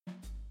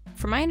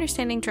From my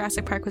understanding,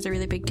 Jurassic Park was a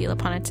really big deal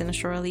upon its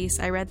initial release.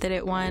 I read that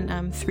it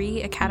won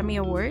 3 Academy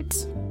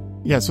Awards.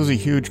 Yes, it was a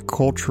huge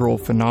cultural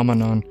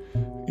phenomenon.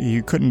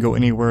 You couldn't go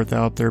anywhere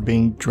without there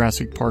being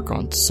Jurassic Park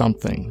on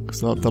something, because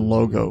the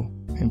logo.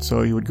 And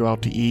so you would go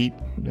out to eat.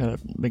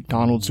 At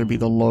McDonald's, there'd be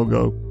the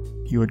logo.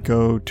 You would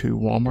go to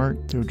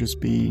Walmart, there would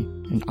just be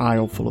an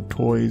aisle full of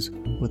toys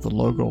with the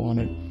logo on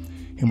it.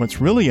 And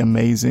what's really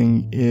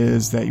amazing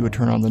is that you would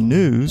turn on the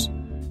news,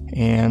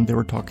 and they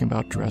were talking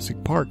about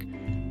Jurassic Park.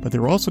 But they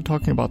were also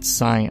talking about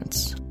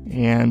science.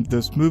 And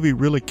this movie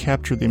really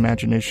captured the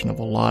imagination of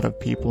a lot of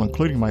people,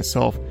 including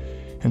myself.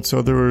 And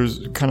so there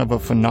was kind of a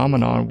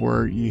phenomenon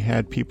where you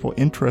had people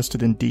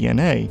interested in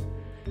DNA,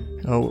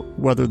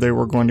 whether they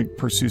were going to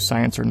pursue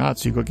science or not.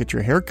 So you go get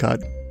your hair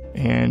cut,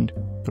 and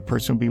the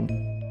person would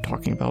be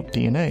talking about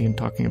DNA and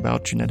talking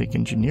about genetic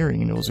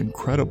engineering, and it was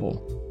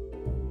incredible.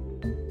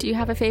 Do you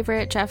have a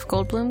favorite Jeff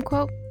Goldblum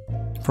quote?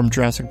 From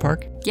Jurassic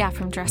Park? Yeah,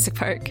 from Jurassic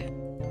Park.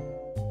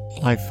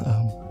 Life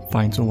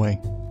finds a way.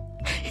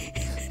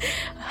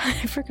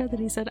 I forgot that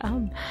he said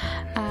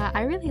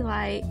I really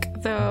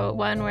like the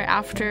one where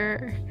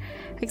after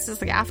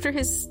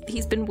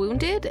he's been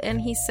wounded and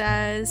he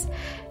says,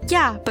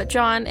 yeah, but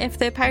John, if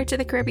the Pirates of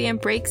the Caribbean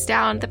breaks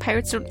down, the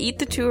pirates don't eat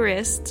the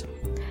tourists.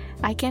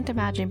 I can't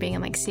imagine being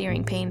in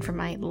searing pain from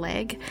my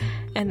leg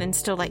and then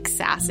still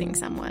sassing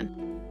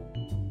someone.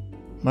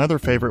 My other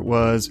favorite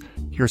was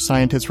your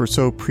scientists were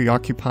so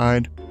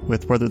preoccupied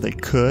with whether they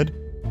could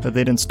that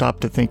they didn't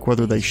stop to think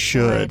whether they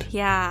should.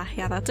 Yeah,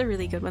 that's a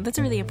really good one. That's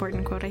a really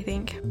important quote, I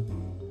think.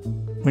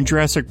 When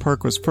Jurassic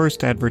Park was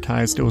first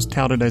advertised, it was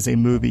touted as a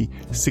movie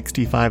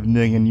 65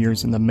 million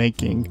years in the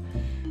making.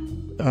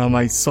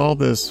 I saw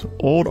this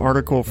old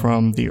article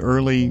from the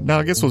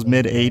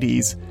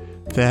mid-'80s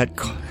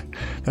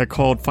that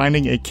called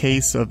Finding a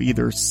Case of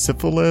Either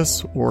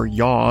Syphilis or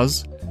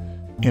Yaws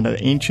in an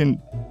Ancient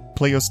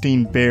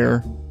Pleistocene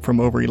Bear from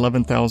over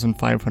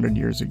 11,500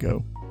 years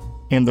ago.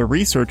 And the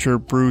researcher,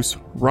 Bruce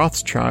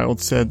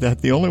Rothschild, said that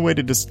the only way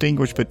to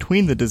distinguish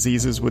between the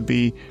diseases would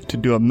be to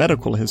do a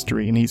medical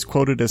history. And he's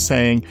quoted as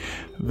saying,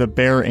 "The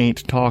bear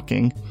ain't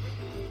talking."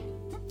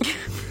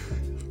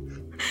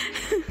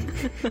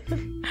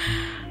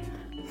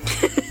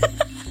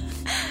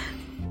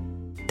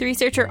 The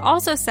researcher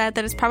also said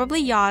that it's probably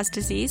Yaws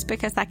disease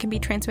because that can be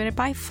transmitted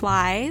by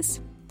flies.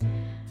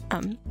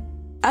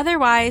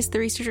 Otherwise, the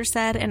researcher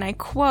said, and I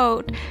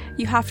quote,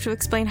 "You have to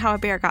explain how a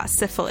bear got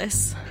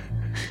syphilis."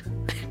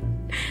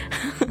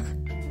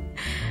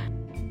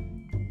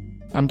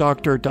 I'm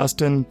Dr.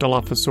 Dustin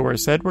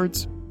Dilophosaurus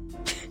Edwards.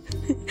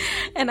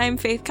 And I'm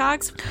Faith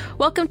Cox.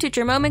 Welcome to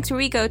Germomix, where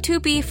we go to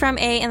B from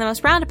A in the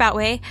most roundabout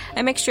way,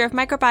 a mixture of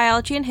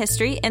microbiology and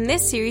history. In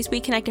this series, we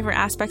connect different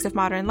aspects of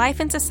modern life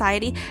and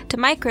society to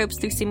microbes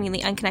through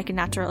seemingly unconnected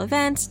natural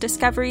events,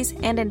 discoveries,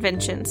 and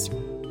inventions.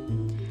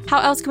 How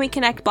else can we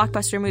connect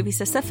blockbuster movies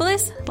to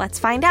syphilis? Let's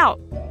find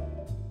out.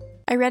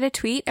 I read a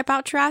tweet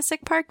about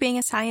Jurassic Park being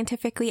a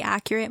scientifically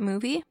accurate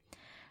movie.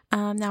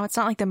 Now, it's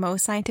not the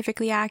most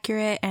scientifically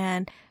accurate,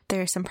 and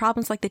there's some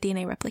problems like the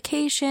DNA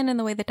replication and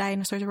the way the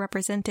dinosaurs are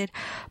represented,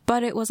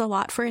 but it was a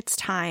lot for its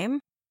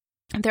time.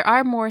 There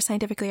are more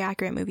scientifically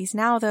accurate movies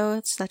now,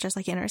 though, such as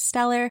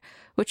Interstellar,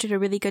 which did a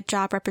really good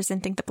job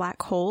representing the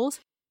black holes.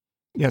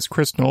 Yes,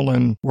 Chris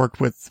Nolan worked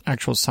with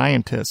actual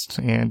scientists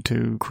and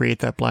to create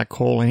that black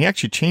hole, and he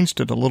actually changed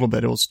it a little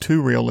bit. It was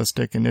too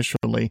realistic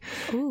initially,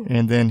 Ooh.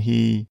 And then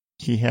he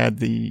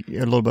had a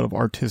little bit of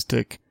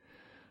artistic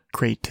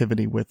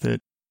creativity with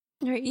it.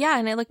 Yeah,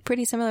 and it looked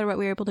pretty similar to what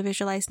we were able to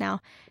visualize now,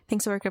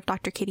 thanks to the work of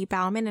Dr. Katie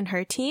Bauman and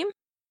her team.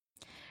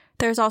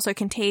 There's also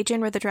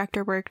Contagion, where the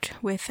director worked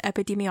with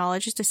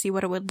epidemiologists to see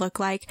what it would look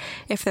like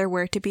if there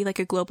were to be a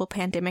global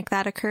pandemic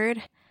that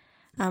occurred,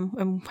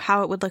 and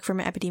how it would look from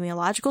an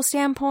epidemiological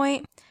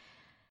standpoint.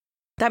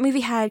 That movie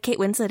had Kate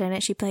Winslet in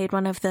it. She played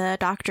one of the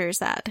doctors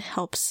that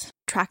helps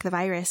track the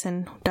virus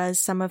and does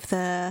some of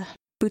the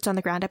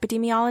boots-on-the-ground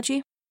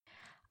epidemiology.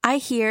 I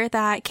hear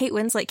that Kate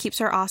Winslet keeps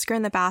her Oscar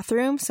in the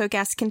bathroom so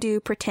guests can do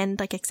pretend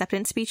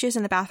acceptance speeches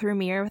in the bathroom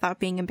mirror without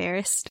being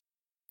embarrassed.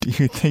 Do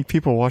you think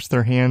people wash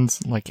their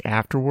hands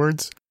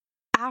afterwards?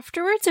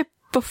 Afterwards or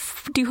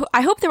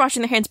I hope they're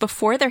washing their hands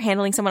before they're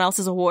handling someone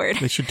else's award.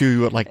 They should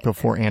do it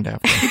before and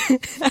after.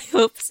 I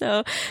hope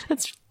so.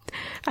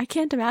 I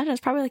can't imagine. It's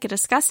probably a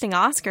disgusting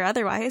Oscar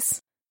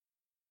otherwise.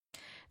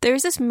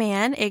 There's this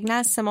man,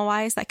 Ignaz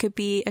Semmelweis, that could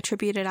be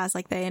attributed as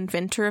the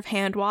inventor of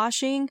hand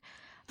washing.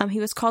 He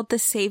was called the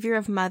savior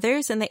of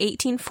mothers. In the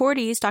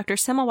 1840s, Dr.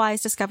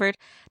 Semmelweis discovered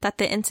that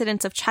the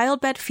incidence of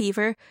childbed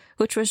fever,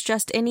 which was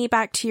just any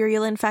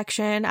bacterial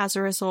infection as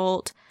a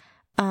result,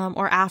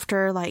 or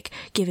after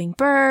giving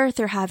birth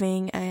or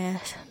having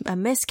a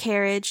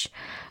miscarriage,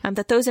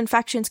 that those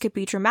infections could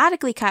be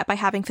dramatically cut by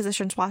having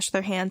physicians wash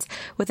their hands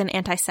with an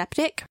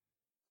antiseptic.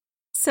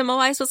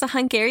 Semmelweis was a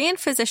Hungarian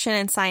physician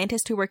and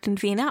scientist who worked in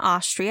Vienna,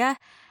 Austria,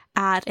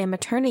 at a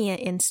maternity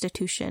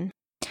institution.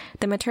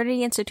 The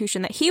maternity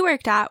institution that he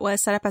worked at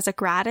was set up as a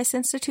gratis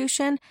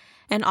institution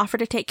and offered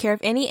to take care of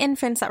any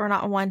infants that were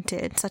not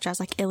wanted, such as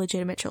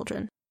illegitimate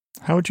children.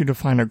 How would you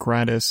define a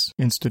gratis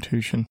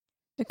institution?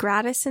 A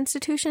gratis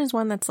institution is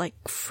one that's like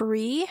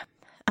free.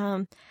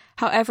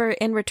 However,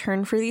 in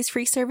return for these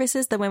free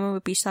services, the women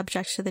would be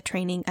subject to the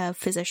training of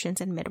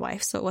physicians and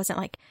midwives. So it wasn't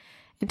like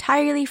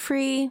entirely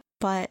free,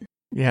 but...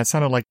 Yeah, it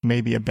sounded like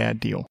maybe a bad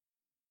deal.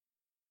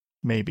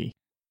 Maybe.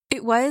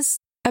 It was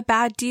a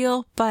bad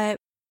deal, but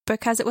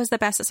because it was the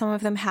best that some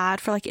of them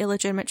had for like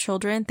illegitimate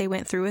children, they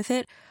went through with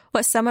it.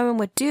 What some of them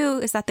would do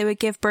is that they would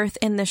give birth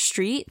in the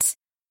streets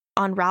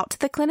en route to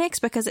the clinics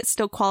because it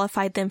still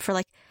qualified them for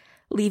like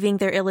leaving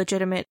their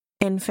illegitimate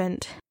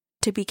infant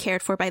to be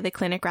cared for by the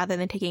clinic rather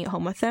than taking it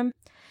home with them.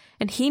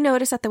 And he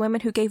noticed that the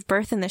women who gave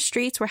birth in the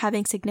streets were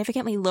having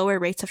significantly lower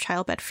rates of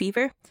childbed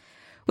fever,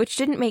 which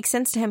didn't make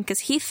sense to him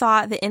because he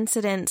thought the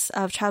incidence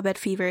of childbed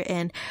fever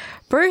in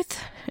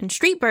birth and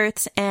street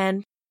births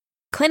and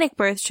clinic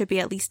births should be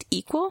at least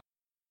equal.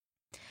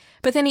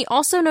 But then he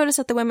also noticed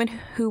that the women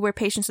who were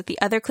patients at the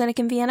other clinic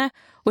in Vienna,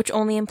 which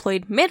only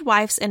employed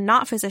midwives and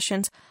not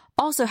physicians,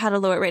 also had a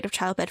lower rate of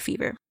childbed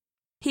fever.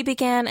 He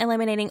began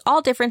eliminating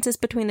all differences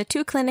between the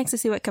two clinics to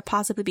see what could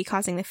possibly be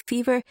causing the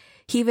fever.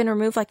 He even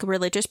removed like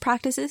religious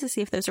practices to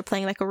see if those are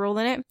playing like a role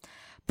in it.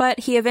 But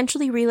he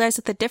eventually realized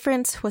that the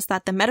difference was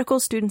that the medical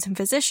students and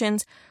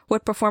physicians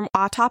would perform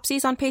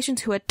autopsies on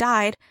patients who had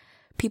died,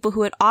 people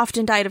who had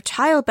often died of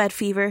childbed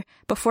fever,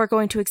 before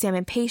going to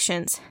examine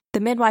patients. The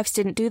midwives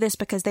didn't do this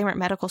because they weren't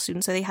medical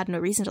students, so they had no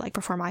reason to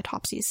perform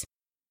autopsies.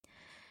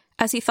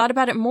 As he thought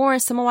about it more,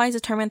 Semmelweis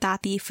determined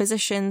that the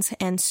physicians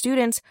and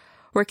students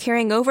were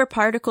carrying over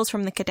particles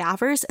from the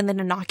cadavers and then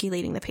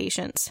inoculating the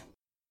patients.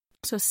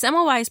 So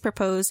Semmelweis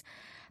proposed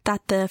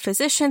that the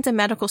physicians and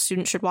medical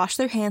students should wash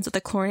their hands with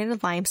a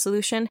chlorinated lime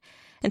solution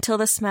until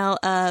the smell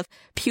of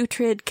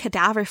putrid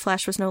cadaver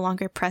flesh was no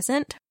longer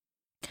present.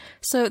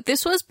 So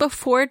this was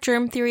before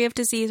germ theory of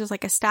disease was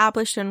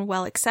established and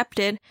well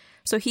accepted,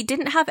 so he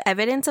didn't have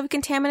evidence of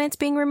contaminants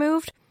being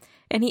removed,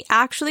 and he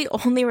actually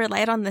only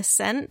relied on the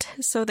scent,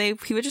 so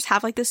he would just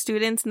have the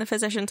students and the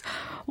physicians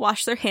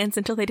wash their hands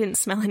until they didn't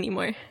smell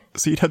anymore.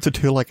 So you'd have to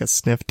do a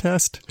sniff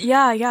test?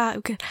 Yeah.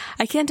 Okay.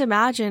 I can't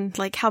imagine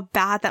how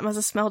bad that must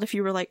have smelled if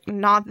you were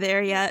not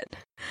there yet.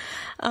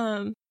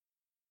 But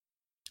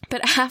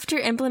after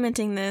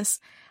implementing this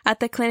at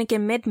the clinic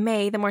in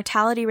mid-May, the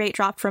mortality rate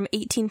dropped from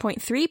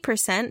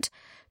 18.3%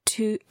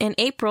 in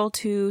April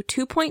to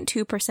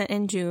 2.2%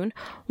 in June,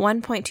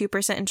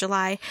 1.2% in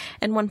July,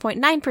 and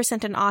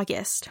 1.9% in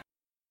August.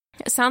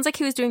 It sounds like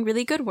he was doing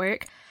really good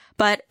work,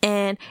 but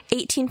in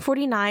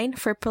 1849,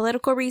 for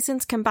political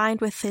reasons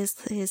combined with his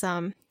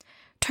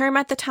term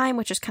at the time,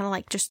 which is kind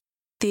of just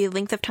the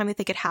length of time that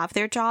they could have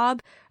their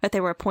job, that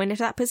they were appointed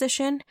to that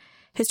position,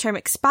 his term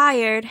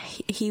expired.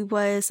 He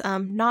was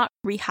not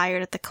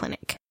rehired at the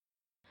clinic.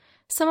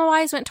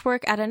 Semmelweis went to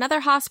work at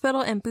another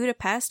hospital in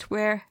Budapest,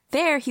 where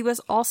there he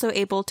was also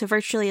able to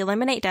virtually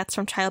eliminate deaths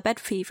from childbed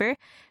fever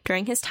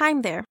during his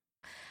time there.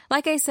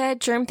 Like I said,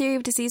 germ theory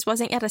of disease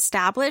wasn't yet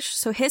established,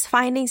 so his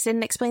findings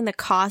didn't explain the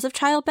cause of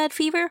childbed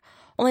fever,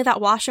 only that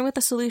washing with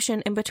a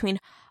solution in between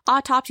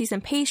autopsies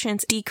and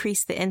patients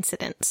decreased the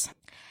incidence.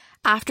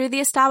 After the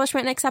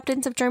establishment and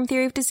acceptance of germ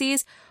theory of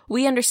disease,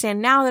 we understand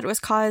now that it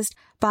was caused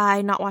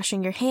by not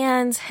washing your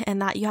hands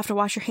and that you have to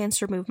wash your hands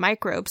to remove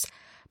microbes.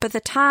 But at the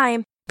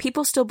time,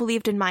 people still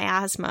believed in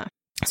miasma.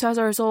 So as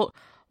a result,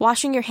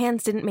 washing your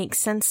hands didn't make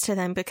sense to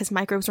them because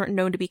microbes weren't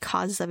known to be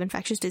causes of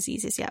infectious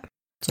diseases yet.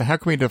 So how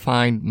can we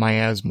define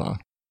miasma?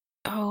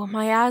 Oh,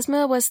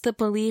 miasma was the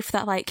belief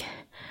that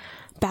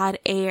bad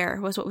air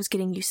was what was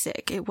getting you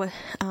sick. It was,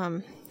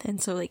 and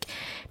so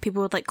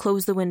people would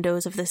close the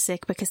windows of the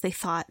sick because they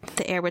thought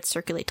the air would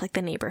circulate to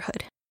the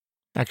neighborhood.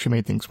 Actually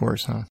made things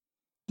worse, huh?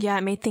 Yeah,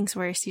 it made things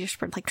worse. You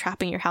just were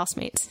trapping your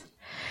housemates.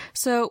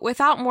 So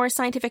without more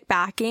scientific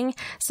backing,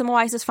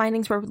 Semmelweis'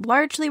 findings were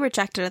largely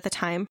rejected at the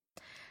time.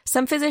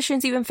 Some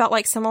physicians even felt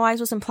like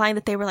Semmelweis was implying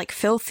that they were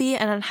filthy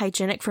and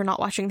unhygienic for not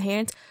washing their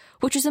hands,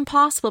 which is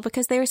impossible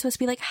because they were supposed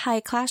to be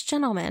high-class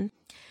gentlemen.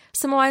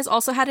 Semmelweis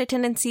also had a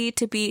tendency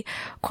to be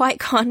quite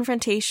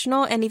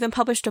confrontational and even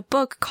published a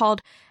book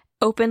called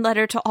Open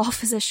Letter to All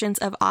Physicians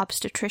of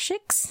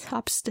Obstetrics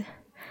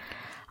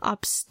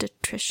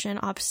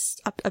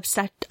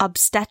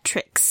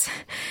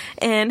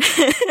in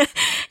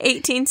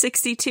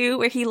 1862,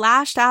 where he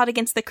lashed out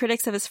against the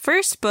critics of his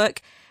first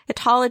book,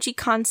 Etology,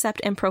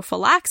 Concept, and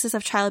Prophylaxis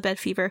of Childbed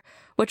Fever,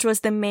 which was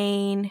the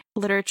main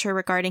literature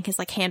regarding his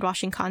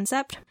hand-washing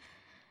concept.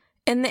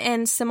 In the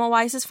end,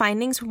 Semmelweis'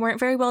 findings weren't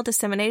very well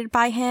disseminated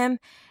by him,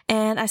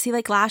 and as he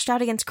lashed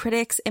out against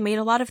critics, it made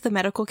a lot of the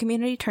medical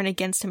community turn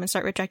against him and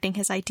start rejecting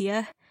his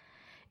idea.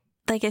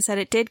 Like I said,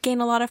 it did gain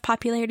a lot of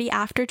popularity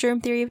after germ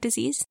theory of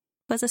disease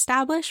was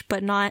established,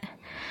 but not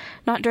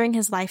during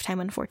his lifetime,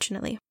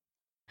 unfortunately.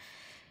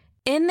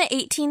 In the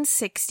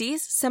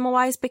 1860s,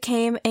 Semmelweis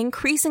became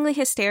increasingly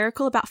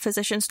hysterical about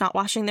physicians not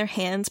washing their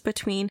hands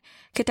between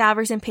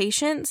cadavers and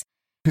patients.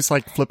 He's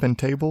flipping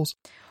tables?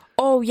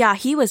 Oh yeah,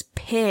 he was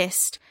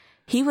pissed.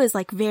 He was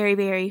very,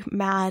 very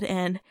mad,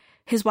 and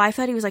his wife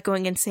thought he was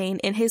going insane.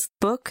 In his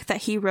book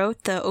that he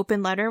wrote, the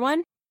Open Letter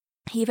one,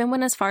 He even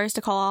went as far as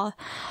to call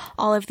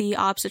all of the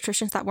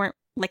obstetricians that weren't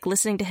like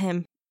listening to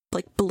him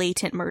like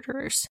blatant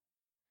murderers.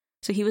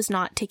 So he was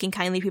not taking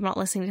kindly to people not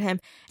listening to him,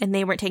 and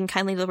they weren't taking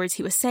kindly to the words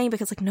he was saying,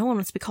 because like no one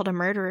wants to be called a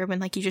murderer when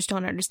like you just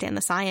don't understand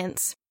the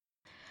science.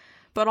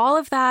 But all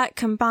of that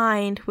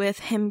combined with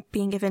him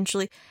being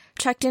eventually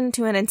checked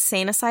into an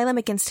insane asylum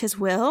against his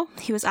will,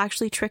 he was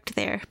actually tricked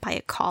there by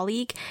a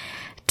colleague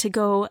to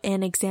go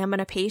and examine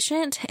a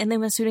patient. And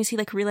then as soon as he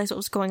like realized what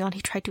was going on,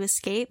 he tried to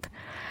escape,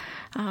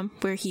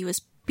 where he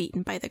was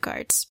beaten by the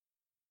guards.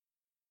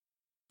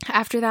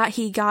 After that,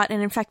 he got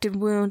an infected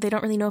wound. They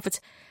don't really know if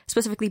it's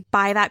specifically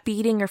by that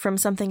beating or from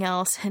something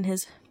else, and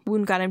his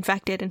wound got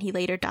infected, and he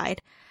later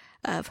died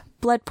of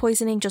blood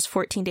poisoning just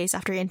 14 days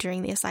after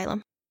entering the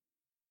asylum.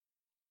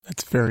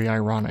 That's very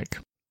ironic.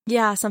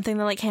 Yeah, something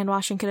that like hand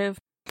washing could have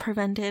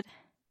prevented.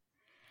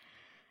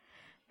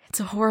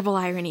 It's a horrible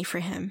irony for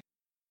him.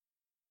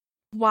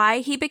 Why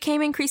he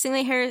became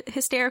increasingly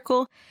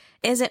hysterical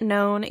isn't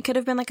known. It could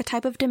have been like a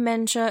type of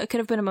dementia. It could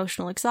have been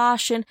emotional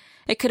exhaustion.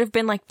 It could have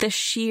been like the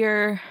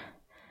sheer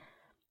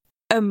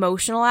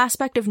emotional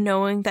aspect of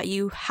knowing that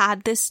you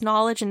had this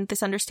knowledge and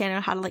this understanding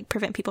of how to like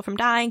prevent people from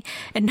dying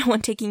and no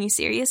one taking you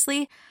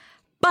seriously.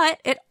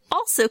 But it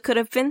also could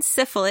have been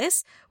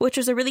syphilis, which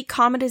was a really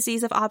common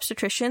disease of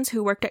obstetricians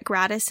who worked at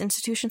gratis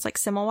institutions like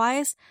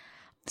Semmelweis.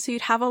 So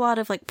you'd have a lot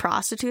of like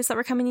prostitutes that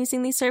were coming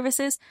using these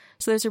services.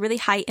 So there's a really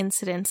high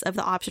incidence of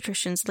the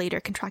obstetricians later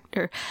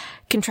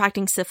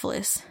contracting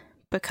syphilis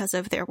because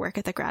of their work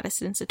at the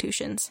gratis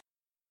institutions.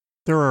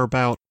 There are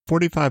about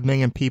 45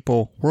 million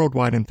people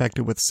worldwide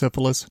infected with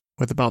syphilis,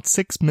 with about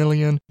 6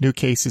 million new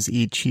cases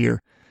each year.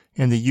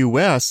 In the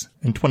U.S.,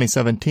 in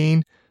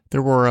 2017,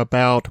 there were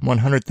about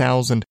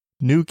 100,000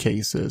 new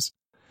cases.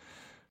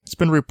 It's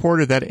been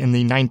reported that in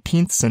the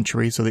 19th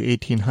century, so the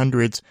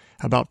 1800s,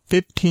 about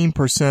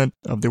 15%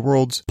 of the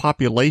world's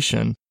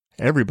population,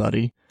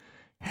 everybody,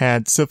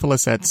 had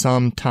syphilis at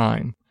some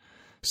time.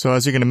 So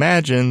as you can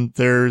imagine,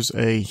 there's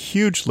a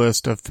huge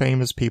list of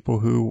famous people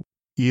who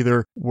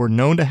either were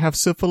known to have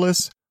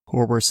syphilis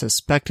or were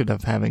suspected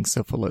of having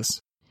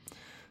syphilis.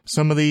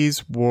 Some of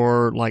these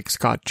were like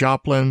Scott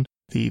Joplin,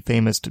 the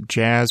famous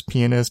jazz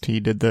pianist. He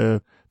did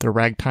the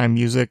ragtime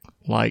music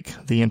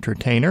like The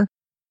Entertainer.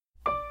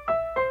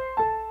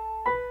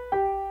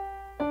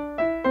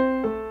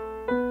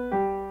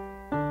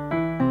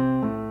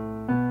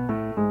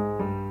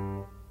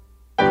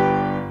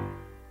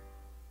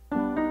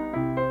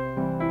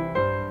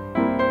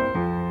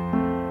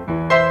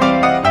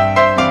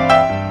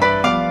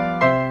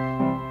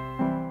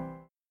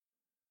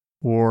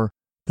 Or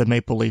the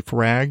Maple Leaf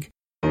Rag.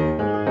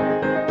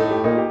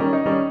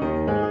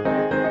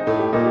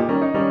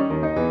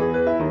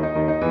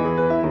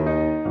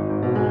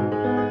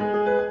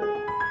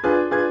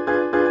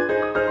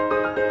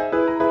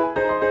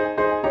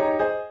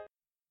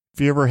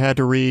 If you ever had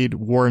to read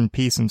War and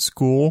Peace in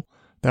school,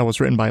 that was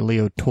written by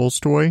Leo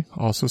Tolstoy,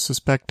 also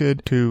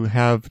suspected to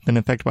have been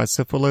infected by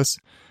syphilis.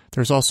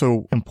 There's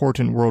also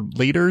important world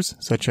leaders,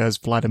 such as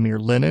Vladimir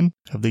Lenin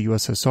of the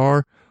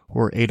USSR,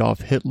 or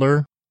Adolf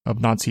Hitler of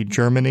Nazi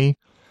Germany.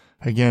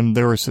 Again,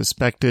 they were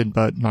suspected,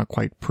 but not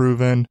quite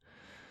proven.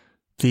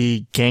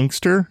 The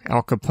gangster,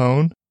 Al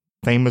Capone,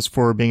 famous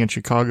for being in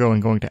Chicago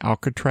and going to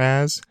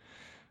Alcatraz.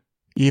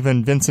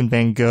 Even Vincent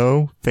van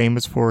Gogh,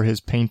 famous for his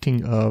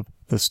painting of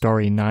The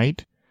Starry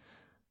Night.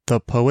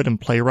 The poet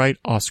and playwright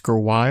Oscar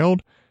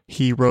Wilde,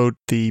 he wrote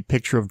the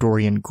picture of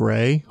Dorian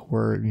Gray,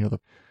 where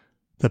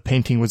the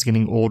painting was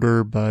getting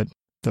older, but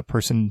the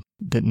person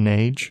didn't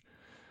age.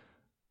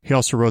 He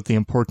also wrote The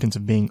Importance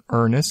of Being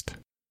Earnest.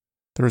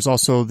 There is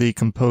also the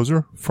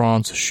composer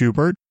Franz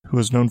Schubert, who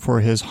is known for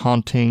his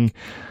haunting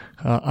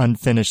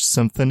Unfinished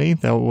Symphony.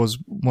 That was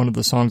one of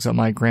the songs that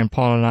my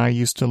grandpa and I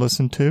used to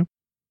listen to.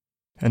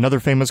 Another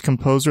famous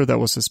composer that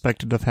was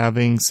suspected of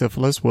having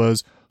syphilis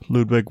was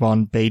Ludwig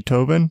van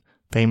Beethoven,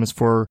 famous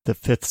for the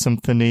Fifth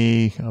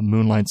Symphony,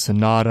 Moonlight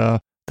Sonata,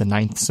 the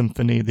Ninth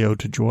Symphony, the Ode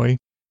to Joy.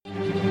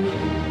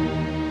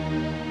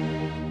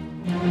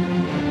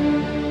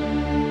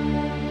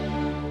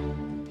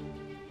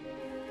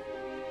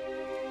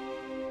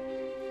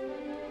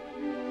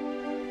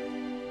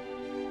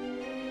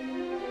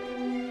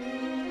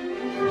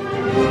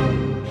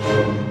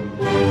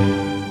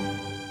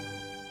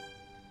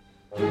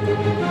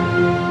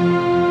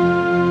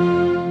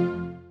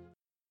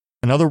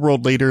 Another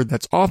world leader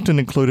that's often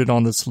included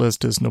on this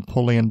list is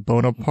Napoleon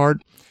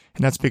Bonaparte,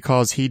 and that's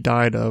because he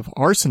died of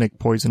arsenic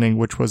poisoning,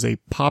 which was a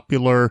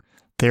popular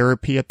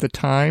therapy at the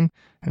time,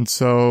 and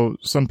so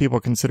some people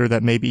consider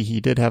that maybe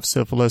he did have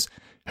syphilis.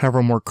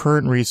 However, more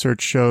current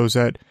research shows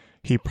that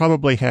he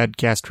probably had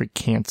gastric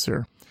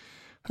cancer.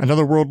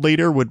 Another world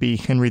leader would be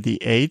Henry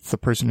VIII, the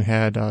person who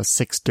had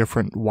 6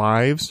 different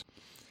wives.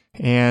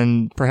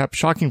 And perhaps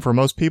shocking for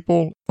most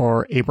people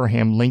are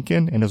Abraham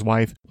Lincoln and his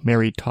wife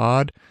Mary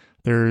Todd.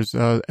 There's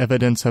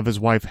evidence of his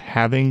wife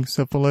having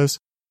syphilis,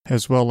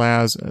 as well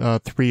as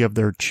 3 of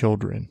their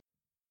children.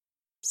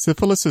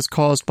 Syphilis is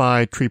caused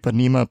by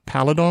Treponema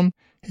pallidum,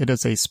 It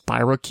is a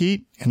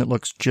spirochete, and it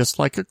looks just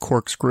like a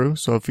corkscrew.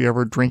 So if you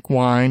ever drink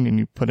wine and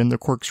you put in the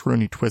corkscrew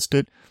and you twist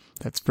it,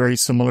 that's very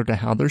similar to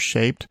how they're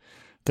shaped.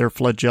 Their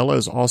flagella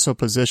is also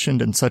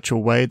positioned in such a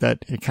way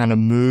that it kind of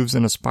moves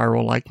in a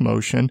spiral-like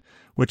motion,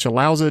 which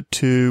allows it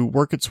to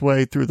work its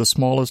way through the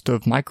smallest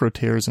of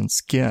microtears in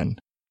skin.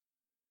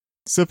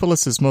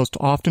 Syphilis is most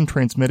often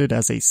transmitted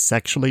as a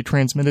sexually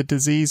transmitted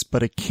disease,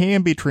 but it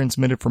can be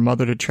transmitted from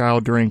mother to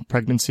child during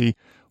pregnancy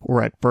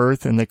or at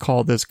birth, and they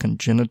call this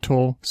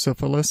congenital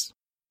syphilis.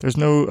 There's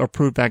no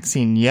approved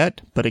vaccine yet,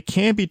 but it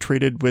can be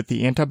treated with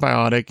the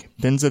antibiotic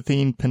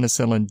benzathine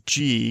penicillin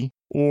G,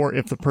 or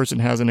if the person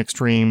has an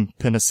extreme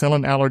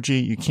penicillin allergy,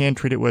 you can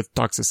treat it with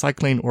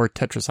doxycycline or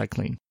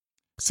tetracycline.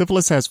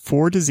 Syphilis has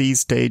 4 disease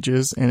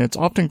stages, and it's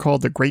often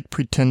called the great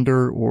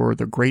pretender or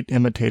the great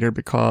imitator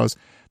because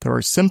there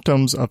are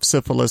symptoms of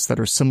syphilis that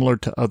are similar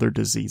to other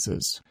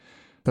diseases.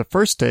 The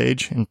first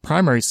stage, in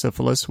primary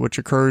syphilis, which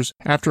occurs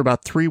after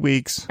about 3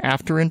 weeks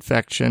after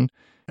infection,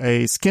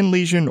 a skin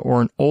lesion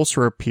or an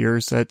ulcer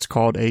appears that's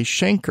called a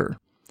chancre.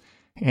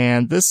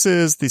 And this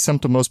is the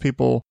symptom most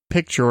people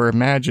picture or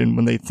imagine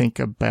when they think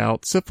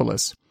about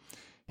syphilis.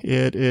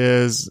 It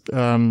is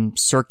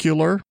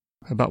circular,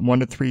 about 1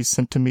 to 3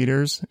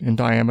 centimeters in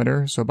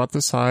diameter, so about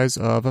the size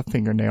of a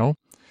fingernail.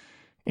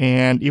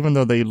 And even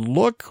though they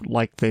look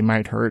like they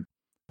might hurt,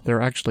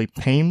 they're actually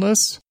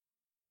painless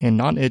and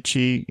not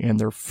itchy, and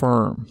they're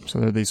firm. So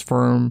they're these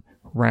firm,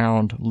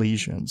 round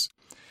lesions.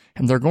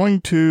 And they're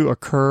going to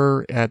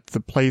occur at the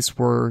place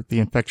where the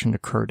infection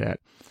occurred at.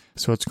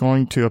 So it's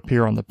going to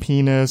appear on the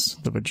penis,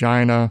 the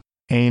vagina,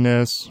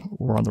 anus,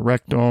 or on the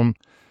rectum,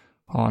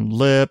 on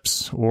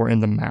lips, or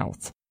in the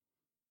mouth.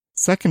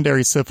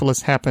 Secondary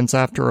syphilis happens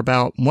after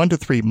about 1 to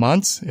 3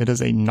 months. It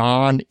is a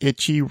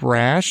non-itchy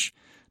rash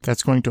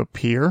that's going to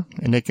appear,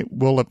 and it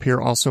will appear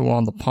also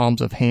on the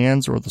palms of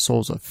hands or the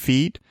soles of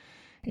feet.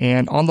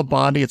 And on the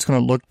body, it's going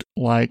to look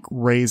like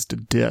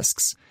raised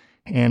discs.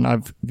 And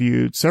I've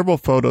viewed several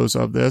photos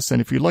of this,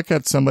 and if you look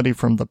at somebody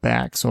from the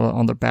back, so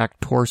on their back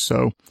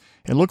torso,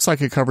 it looks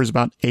like it covers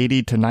about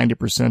 80 to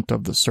 90%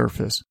 of the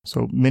surface.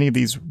 So many of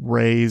these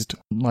raised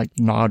like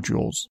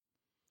nodules.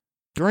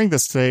 During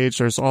this stage,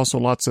 there's also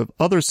lots of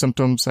other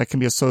symptoms that can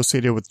be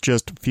associated with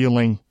just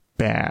feeling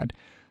bad,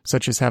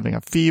 such as having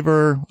a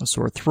fever, a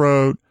sore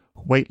throat,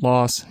 weight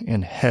loss,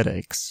 and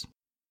headaches.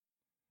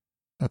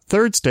 A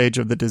third stage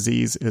of the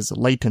disease is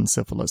latent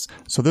syphilis.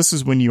 So this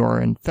is when you are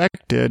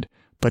infected,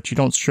 but you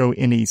don't show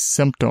any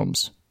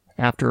symptoms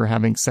after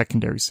having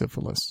secondary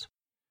syphilis.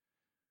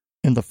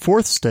 In the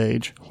fourth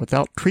stage,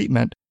 without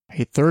treatment,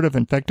 a third of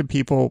infected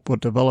people will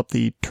develop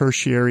the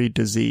tertiary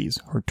disease,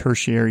 or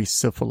tertiary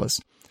syphilis.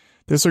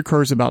 This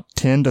occurs about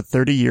 10 to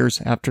 30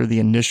 years after the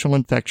initial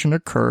infection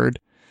occurred,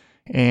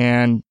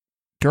 and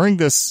during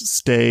this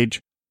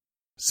stage,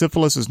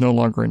 syphilis is no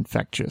longer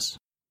infectious.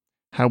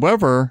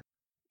 However,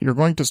 you're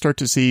going to start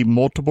to see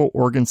multiple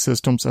organ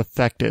systems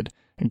affected,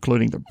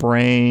 including the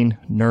brain,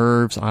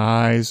 nerves,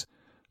 eyes,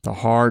 the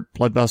heart,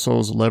 blood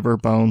vessels, liver,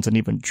 bones, and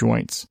even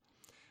joints.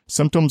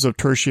 Symptoms of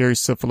tertiary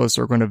syphilis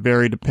are going to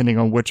vary depending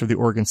on which of the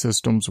organ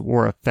systems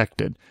were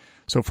affected.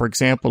 So, for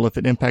example, if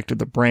it impacted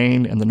the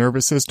brain and the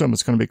nervous system,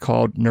 it's going to be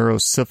called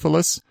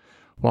neurosyphilis,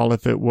 while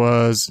if it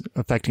was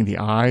affecting the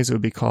eyes, it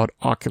would be called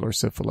ocular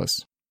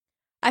syphilis.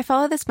 I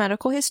follow this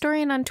medical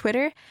historian on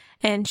Twitter,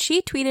 and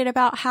she tweeted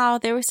about how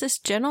there was this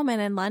gentleman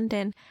in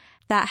London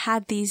that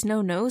had these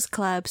no-nose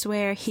clubs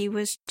where she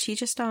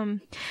just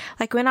went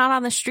out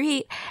on the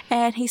street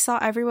and he saw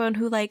everyone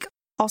who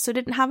also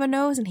didn't have a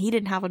nose, and he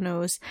didn't have a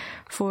nose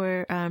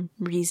for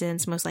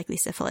reasons, most likely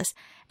syphilis.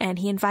 And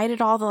he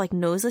invited all the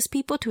noseless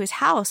people to his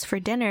house for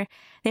dinner.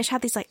 They just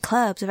had these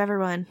clubs of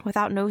everyone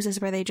without noses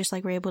where they just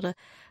were able to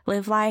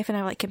live life and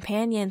have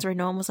companions where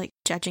no one was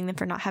judging them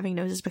for not having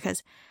noses,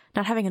 because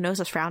not having a nose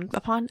was frowned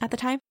upon at the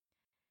time.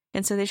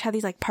 And so they just had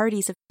these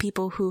parties of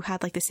people who had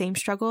the same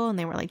struggle, and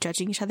they were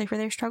judging each other for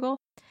their struggle.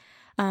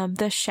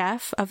 The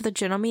chef of the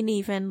gentleman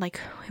even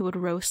he would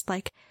roast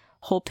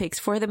whole pigs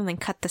for them and then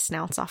cut the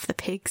snouts off the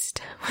pigs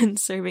when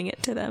serving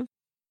it to them.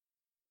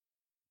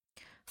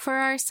 For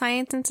our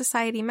Science and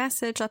Society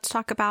message, let's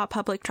talk about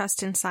public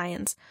trust in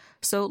science.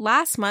 So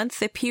last month,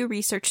 the Pew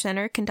Research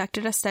Center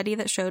conducted a study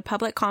that showed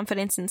public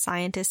confidence in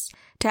scientists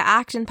to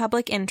act in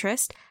public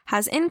interest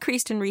has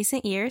increased in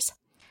recent years,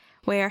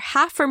 where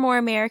half or more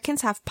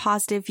Americans have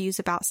positive views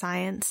about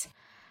science.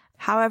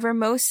 However,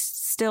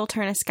 most still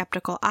turn a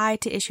skeptical eye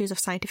to issues of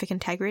scientific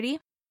integrity.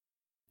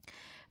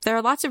 There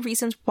are lots of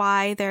reasons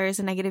why there is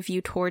a negative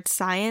view towards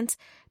science.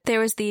 There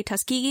was the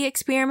Tuskegee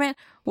experiment,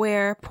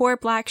 where poor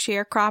black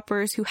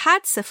sharecroppers who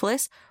had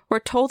syphilis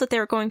were told that they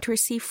were going to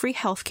receive free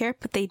healthcare,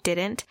 but they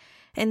didn't.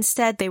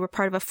 Instead, they were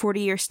part of a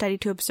 40-year study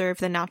to observe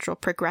the natural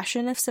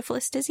progression of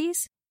syphilis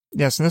disease.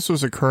 Yes, and this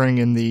was occurring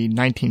in the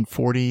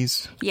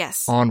 1940s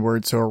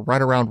onward, so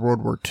right around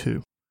World War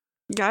II.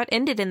 Yeah, it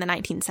ended in the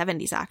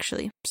 1970s,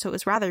 actually, so it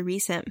was rather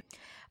recent.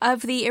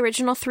 Of the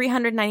original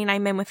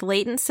 399 men with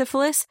latent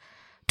syphilis,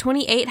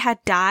 28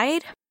 had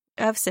died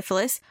of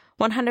syphilis,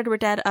 100 were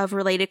dead of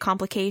related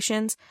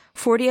complications,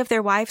 40 of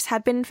their wives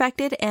had been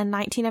infected, and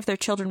 19 of their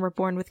children were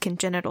born with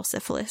congenital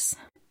syphilis.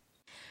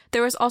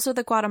 There was also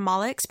the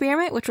Guatemala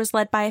experiment, which was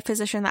led by a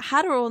physician that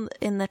had a role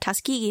in the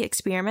Tuskegee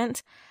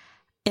experiment.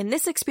 In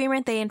this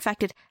experiment, they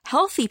infected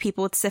healthy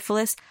people with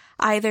syphilis,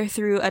 either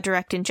through a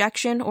direct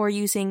injection or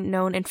using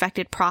known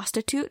infected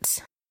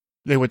prostitutes.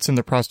 They would send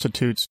the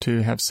prostitutes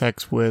to have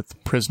sex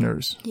with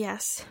prisoners.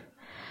 Yes.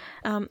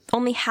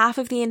 Only half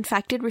of the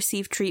infected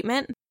received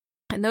treatment,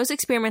 and those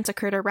experiments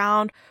occurred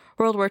around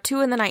World War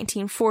II in the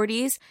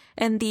 1940s,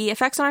 and the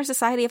effects on our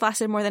society have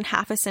lasted more than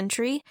half a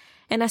century.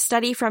 In a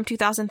study from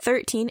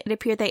 2013, it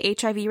appeared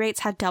that HIV rates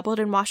had doubled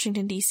in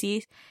Washington,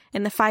 D.C.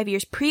 in the 5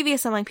 years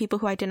previous among people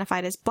who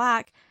identified as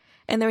Black,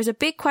 and there was a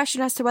big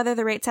question as to whether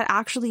the rates had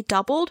actually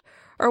doubled,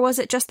 or was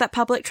it just that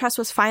public trust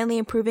was finally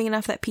improving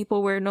enough that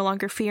people were no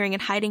longer fearing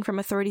and hiding from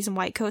authorities in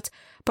white coats,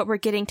 but were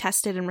getting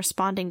tested and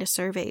responding to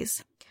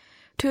surveys.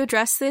 To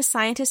address this,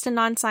 scientists and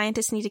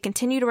non-scientists need to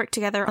continue to work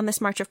together on this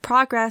march of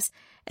progress,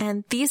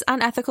 and these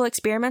unethical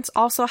experiments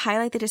also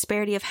highlight the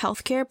disparity of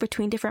healthcare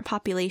between different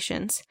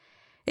populations.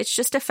 It's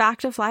just a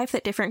fact of life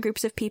that different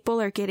groups of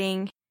people are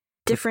getting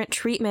different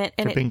treatment,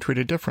 and they're being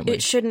treated differently.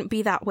 It shouldn't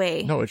be that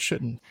way. No, it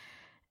shouldn't.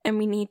 And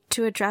we need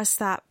to address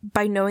that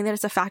by knowing that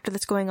it's a factor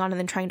that's going on and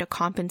then trying to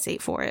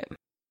compensate for it.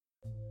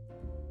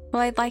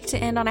 Well, I'd like to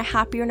end on a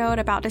happier note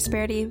about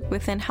disparity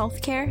within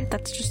healthcare.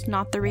 That's just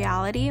not the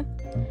reality.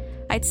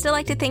 I'd still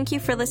like to thank you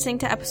for listening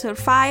to episode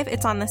 5.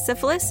 It's on the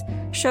syphilis.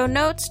 Show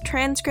notes,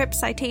 transcripts,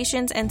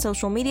 citations, and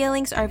social media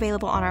links are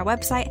available on our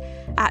website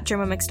at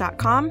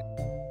germamix.com.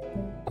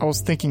 I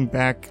was thinking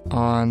back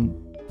on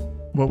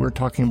what we were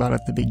talking about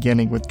at the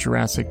beginning with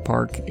Jurassic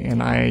Park,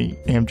 and I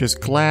am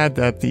just glad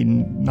that the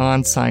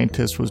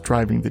non-scientist was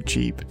driving the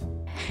Jeep.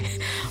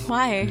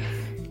 Why?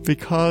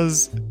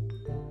 Because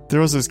there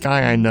was this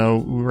guy I know,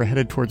 we were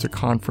headed towards a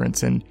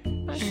conference, and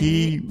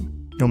he,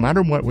 no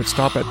matter what, would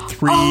stop at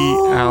 3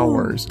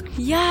 hours.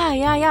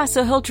 Yeah.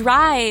 So he'll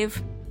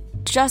drive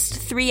just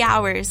 3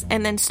 hours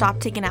and then stop,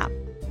 take a nap.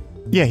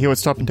 Yeah, he would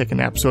stop and take a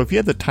nap. So if you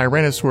had the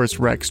Tyrannosaurus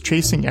Rex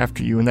chasing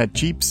after you in that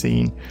Jeep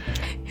scene,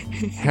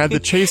 had the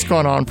chase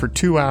gone on for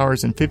 2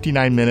 hours and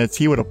 59 minutes,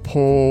 he would have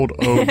pulled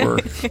over.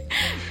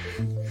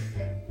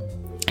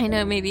 I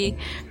know, maybe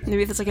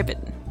that's like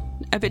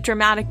a bit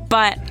dramatic,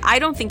 but I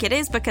don't think it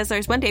is, because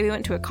there's one day we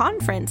went to a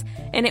conference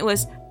and it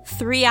was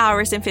 3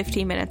 hours and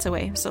 15 minutes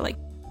away. So like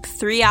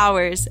 3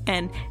 hours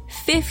and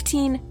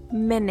 15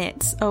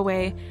 minutes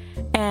away,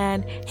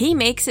 and he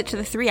makes it to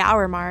the 3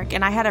 hour mark,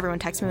 and I had everyone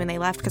text me when they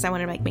left because I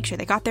wanted to make sure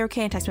they got there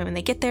okay, and text me when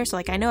they get there, so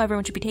like I know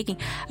everyone should be taking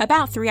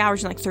about 3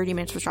 hours and like 30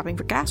 minutes for stopping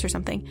for gas or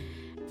something.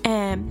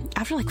 And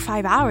after like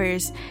 5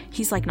 hours,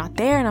 he's like not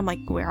there, and I'm like,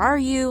 where are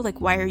you? Like,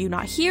 why are you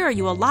not here? Are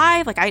you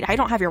alive? Like, I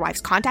don't have your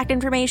wife's contact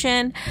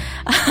information.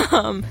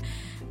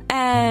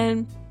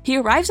 And he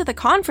arrives at the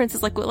conference.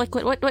 It's like,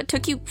 what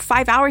took you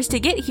 5 hours to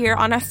get here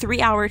on a 3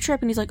 hour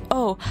trip? And he's like,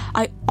 oh,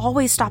 I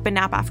always stop and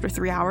nap after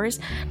 3 hours.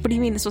 What do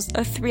you mean this was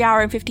a 3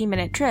 hour and 15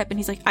 minute trip? And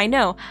he's like, I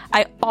know,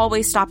 I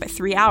always stop at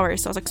 3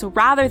 hours. So I was like, so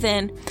rather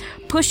than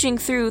pushing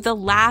through the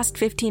last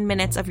 15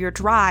 minutes of your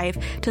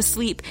drive to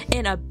sleep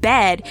in a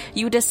bed,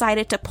 you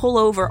decided to pull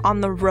over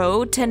on the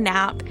road to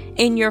nap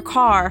in your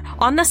car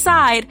on the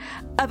side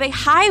of a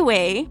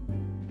highway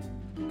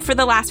for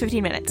the last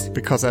 15 minutes.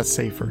 Because that's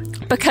safer.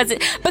 Because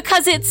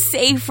it's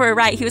safer,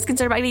 right? He was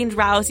concerned about getting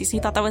drowsy, so he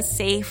thought that was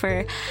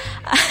safer.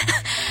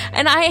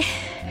 And I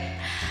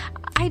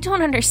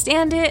don't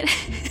understand it.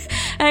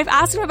 And I've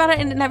asked him about it,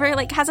 and it never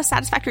like has a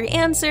satisfactory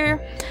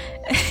answer.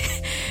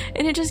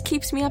 And it just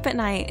keeps me up at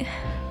night.